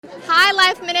Hi,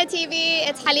 Life Minute TV.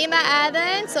 It's Halima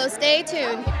Aden, so stay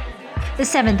tuned. The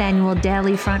 7th annual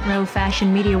Daily Front Row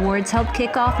Fashion Media Awards helped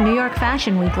kick off New York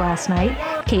Fashion Week last night.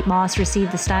 Kate Moss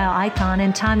received the Style Icon,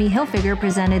 and Tommy Hilfiger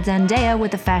presented Zendaya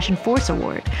with the Fashion Force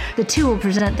Award. The two will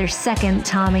present their second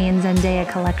Tommy and Zendaya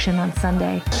collection on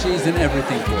Sunday. She's in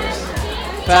everything for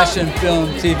us. Fashion, film,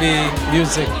 TV,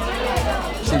 music.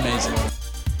 She's amazing.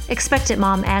 Expectant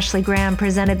mom Ashley Graham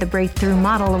presented the Breakthrough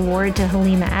Model Award to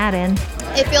Halima Aden.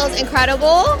 It feels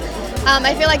incredible.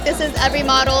 I feel like this is every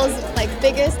model's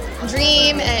biggest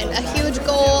dream and a huge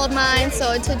goal of mine.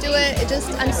 So to do it,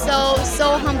 I'm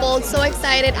so humbled, so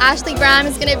excited. Ashley Graham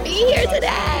is gonna be here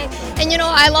today, and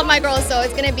I love my girls, so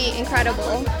it's gonna be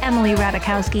incredible. Emily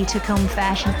Ratajkowski took home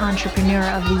Fashion Entrepreneur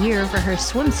of the Year for her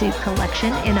swimsuit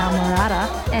collection in Almirada,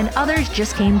 and others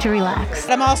just came to relax.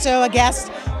 I'm also a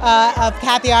guest of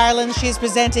Kathy Ireland. She's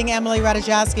presenting Emily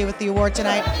Ratajkowski with the award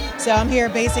tonight. So I'm here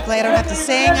basically, I don't have to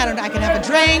sing, I can have a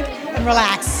drink and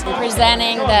relax. I'm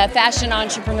presenting the Fashion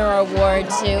Entrepreneur Award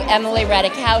to Emily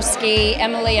Ratajkowski.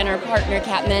 Emily and her partner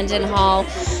Kat Mendenhall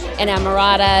in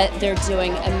Amarada. They're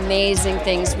doing amazing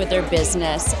things with their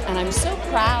business, and I'm so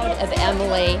proud of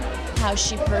Emily, how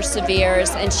she perseveres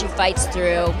and she fights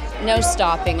through, no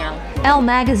stopping her. Elle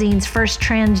Magazine's first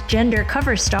transgender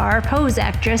cover star, Pose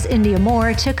actress India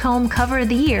Moore, took home Cover of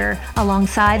the Year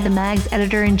alongside the mag's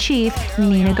editor-in-chief,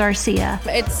 Nina Garcia.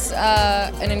 It's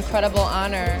an incredible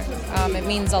honor. It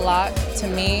means a lot to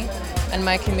me and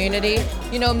my community.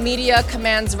 Media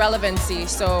commands relevancy,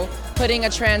 so putting a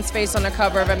trans face on the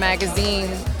cover of a magazine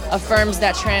affirms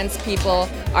that trans people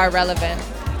are relevant.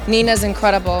 Nina's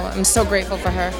incredible. I'm so grateful for her.